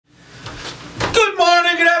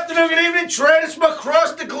afternoon, good evening, traders from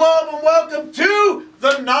across the globe, and welcome to the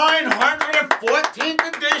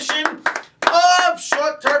 914th edition of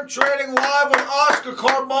Short-Term Trading Live with Oscar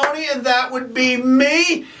Carboni, and that would be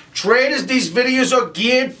me. Traders, these videos are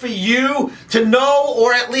geared for you to know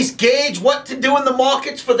or at least gauge what to do in the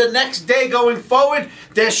markets for the next day going forward.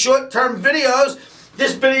 They're short-term videos.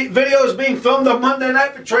 This video is being filmed on Monday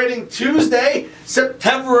night for Trading Tuesday,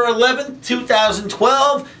 September 11th,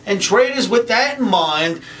 2012. And traders, with that in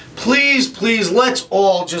mind, please, let's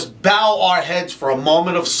all just bow our heads for a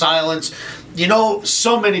moment of silence. You know,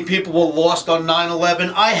 so many people were lost on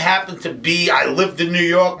 9/11. I lived in New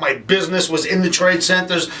York. My business was in the trade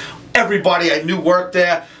centers. Everybody I knew worked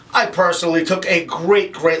there. I personally took a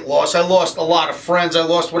great loss. I lost a lot of friends. I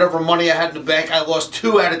lost whatever money I had in the bank. I lost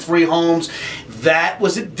 2 out of 3 homes. That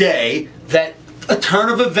was a day that a turn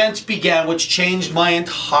of events began which changed my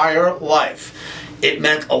entire life. It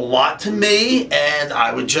meant a lot to me, and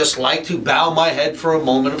I would just like to bow my head for a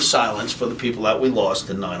moment of silence for the people that we lost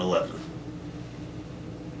in 9/11.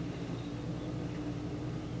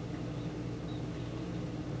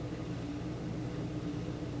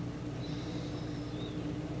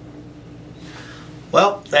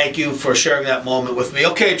 Well, thank you for sharing that moment with me.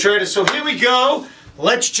 Okay, traders, so here we go.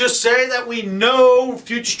 Let's just say that we know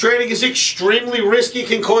futures trading is extremely risky,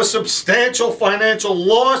 can cause substantial financial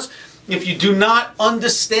loss. If you do not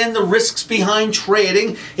understand the risks behind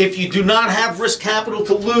trading, if you do not have risk capital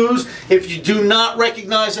to lose, if you do not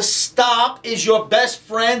recognize a stop is your best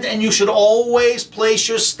friend and you should always place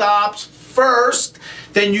your stops first,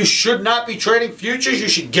 then you should not be trading futures. You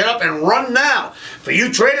should get up and run now. For you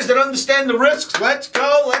traders that understand the risks, let's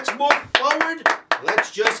go. Let's move forward. Let's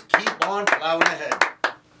just keep on plowing ahead.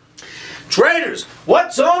 Traders,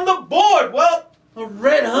 what's on the board? Well, a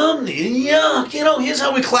red omni. Yuck. You know, here's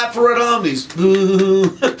how we clap for red omnis.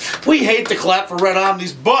 Boo. We hate to clap for red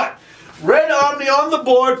omnis, but red omni on the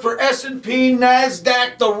board for S&P,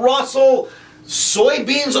 NASDAQ, the Russell.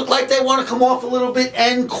 Soybeans look like they want to come off a little bit,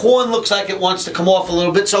 and corn looks like it wants to come off a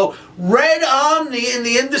little bit. So red omni in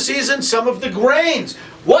the indices and some of the grains.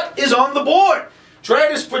 What is on the board?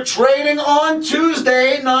 Traders, for trading on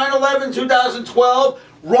Tuesday, 9/11/2012,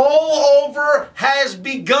 rollover has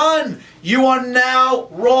begun. You are now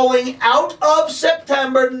rolling out of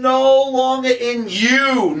September, no longer in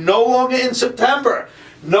September.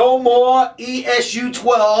 No more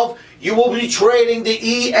ESU12. You will be trading the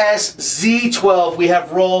ESZ12. We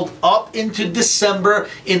have rolled up into December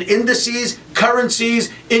in indices,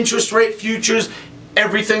 currencies, interest rate futures.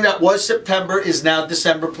 Everything that was September is now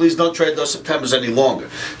December. Please don't trade those Septembers any longer.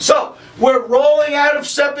 So, we're rolling out of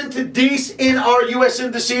SEP into DECE in our U.S.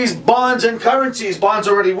 indices, bonds, and currencies. Bonds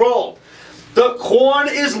already rolled. The corn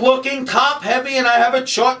is looking top heavy, and I have a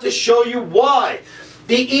chart to show you why.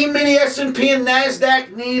 The emini, S&P, and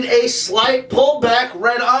NASDAQ need a slight pullback,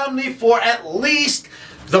 red omni, for at least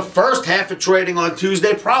the first half of trading on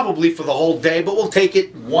Tuesday, probably for the whole day, but we'll take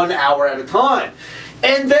it 1 hour at a time.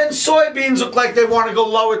 And then soybeans look like they want to go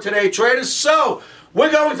lower today, traders. So we're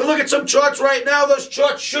going to look at some charts right now. Those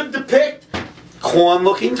charts should depict corn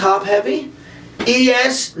looking top heavy,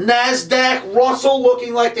 ES, NASDAQ, Russell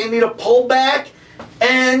looking like they need a pullback,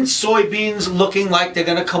 and soybeans looking like they're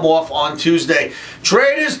going to come off on Tuesday.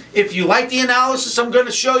 Traders, if you like the analysis I'm going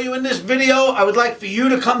to show you in this video, I would like for you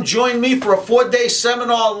to come join me for a 4-day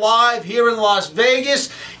seminar live here in Las Vegas.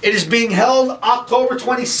 It is being held October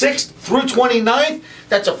 26th through 29th.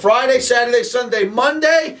 That's a Friday, Saturday, Sunday,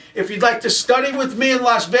 Monday. If you'd like to study with me in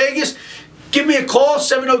Las Vegas, give me a call,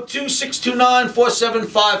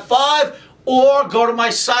 702-629-4755. Or go to my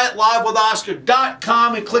site,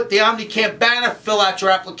 livewithoscar.com, and click the OmniCamp banner, fill out your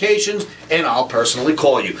applications, and I'll personally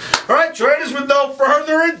call you. All right, traders, with no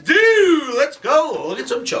further ado, let's go look at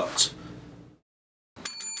some charts.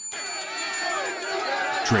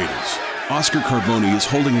 Traders, Oscar Carboni is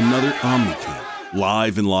holding another OmniCamp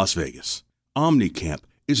live in Las Vegas. OmniCamp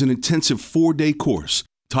is an intensive 4-day course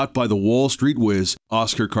taught by the Wall Street whiz,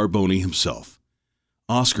 Oscar Carboni himself.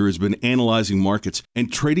 Oscar has been analyzing markets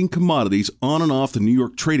and trading commodities on and off the New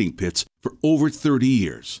York trading pits for over 30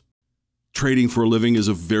 years. Trading for a living is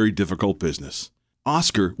a very difficult business.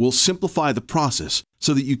 Oscar will simplify the process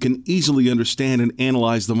so that you can easily understand and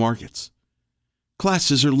analyze the markets.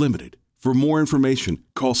 Classes are limited. For more information,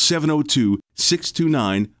 call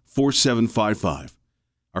 702-629-4755.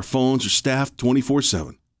 Our phones are staffed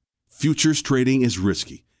 24/7. Futures trading is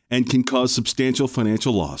risky and can cause substantial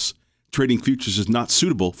financial loss. Trading futures is not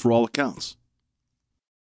suitable for all accounts.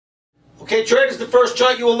 Okay, traders, the first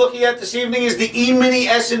chart you are looking at this evening is the E-mini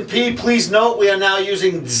S&P. Please note we are now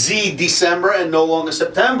using Z December and no longer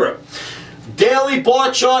September. Daily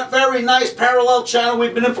bar chart, very nice parallel channel.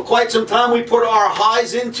 We've been in for quite some time. We put our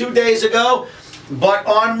highs in 2 days ago. But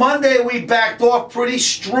on Monday, we backed off pretty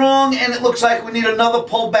strong, and it looks like we need another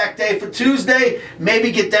pullback day for Tuesday.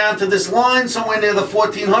 Maybe get down to this line, somewhere near the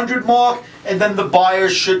 1400 mark, and then the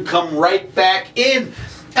buyers should come right back in.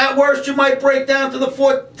 At worst, you might break down to the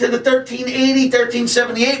 1380,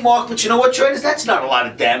 1378 mark, but you know what, traders? That's not a lot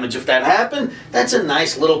of damage if that happened. That's a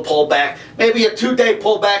nice little pullback, maybe a 2-day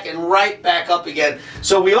pullback and right back up again.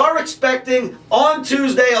 So we are expecting on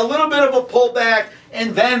Tuesday a little bit of a pullback,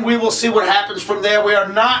 and then we will see what happens from there. We are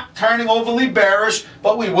not turning overly bearish,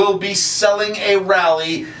 but we will be selling a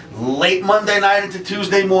rally late Monday night into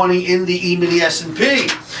Tuesday morning in the emini S&P.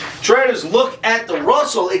 Traders, look at the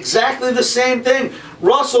Russell, exactly the same thing.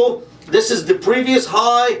 Russell, this is the previous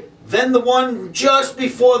high, then the one just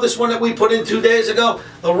before this one that we put in 2 days ago.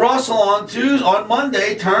 The Russell on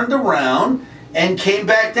Monday turned around and came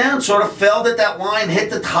back down, sort of fell at that line, hit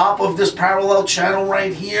the top of this parallel channel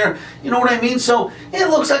right here. You know what I mean? So it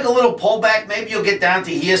looks like a little pullback. Maybe you'll get down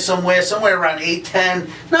to here somewhere around 810.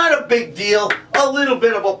 Not a big deal. A little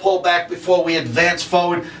bit of a pullback before we advance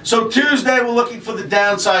forward. So Tuesday, we're looking for the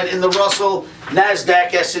downside in the Russell,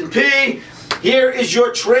 NASDAQ, S&P. Here is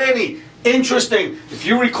your tranny. Interesting. If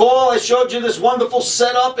you recall, I showed you this wonderful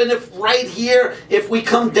setup, and if right here, if we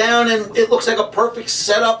come down and it looks like a perfect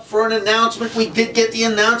setup for an announcement, we did get the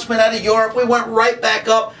announcement out of Europe, we went right back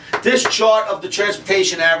up. This chart of the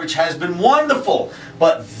transportation average has been wonderful,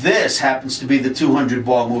 but this happens to be the 200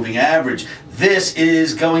 bar moving average. This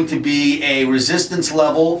is going to be a resistance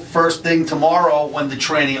level first thing tomorrow when the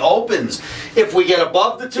tranny opens. If we get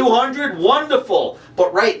above the 200, wonderful.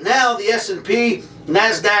 But right now, the S&P,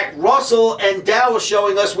 NASDAQ, Russell, and Dow are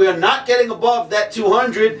showing us we are not getting above that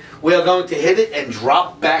 200. We are going to hit it and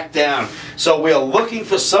drop back down. So we are looking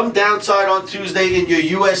for some downside on Tuesday in your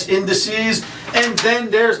U.S. indices. And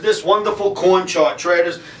then there's this wonderful corn chart,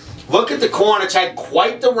 traders. Look at the corn. It's had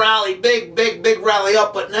quite the rally, big rally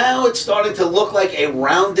up, but now it's starting to look like a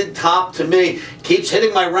rounded top to me. Keeps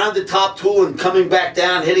hitting my rounded top tool and coming back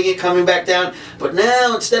down, hitting it, coming back down. But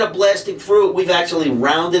now, instead of blasting through it, we've actually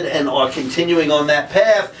rounded and are continuing on that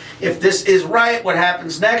path. If this is right, what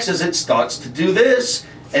happens next is it starts to do this,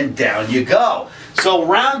 and down you go. So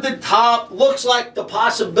rounded top, looks like the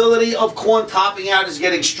possibility of corn topping out is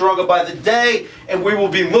getting stronger by the day, and we will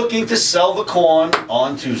be looking to sell the corn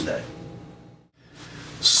on Tuesday.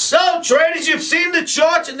 So traders, you've seen the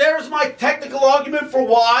charts, and there's my technical argument for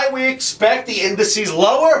why we expect the indices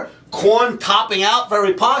lower, corn topping out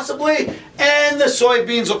very possibly, and the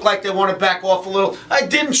soybeans look like they want to back off a little. I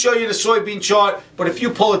didn't show you the soybean chart, but if you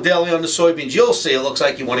pull a daily on the soybeans, you'll see it looks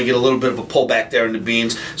like you want to get a little bit of a pullback there in the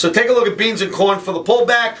beans. So take a look at beans and corn for the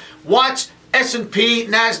pullback. Watch S&P,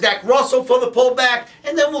 NASDAQ, Russell for the pullback,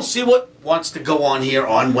 and then we'll see what wants to go on here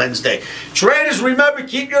on Wednesday. Traders, remember,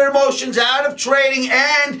 keep your emotions out of trading,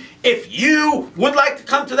 and if you would like to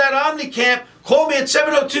come to that OMNI camp, call me at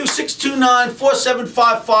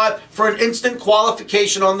 702-629-4755 for an instant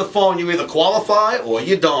qualification on the phone. You either qualify or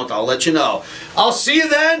you don't. I'll let you know. I'll see you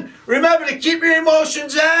then. Remember to keep your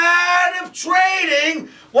emotions out of trading.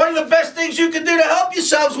 One of the best things you can do to help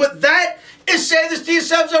yourselves with that is say this to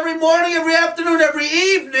yourselves every morning, every afternoon, every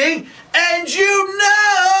evening, and you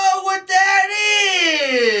know what that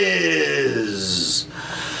is.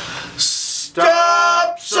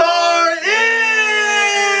 Stops are in.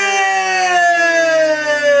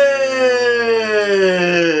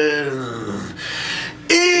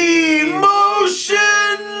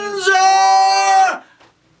 Emotions are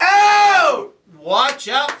out. Watch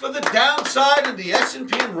out for the downside in the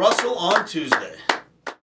S&P and Russell on Tuesday.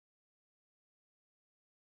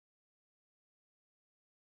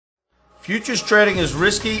 Futures trading is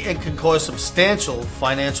risky and can cause substantial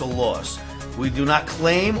financial loss. We do not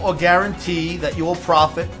claim or guarantee that you will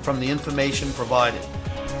profit from the information provided.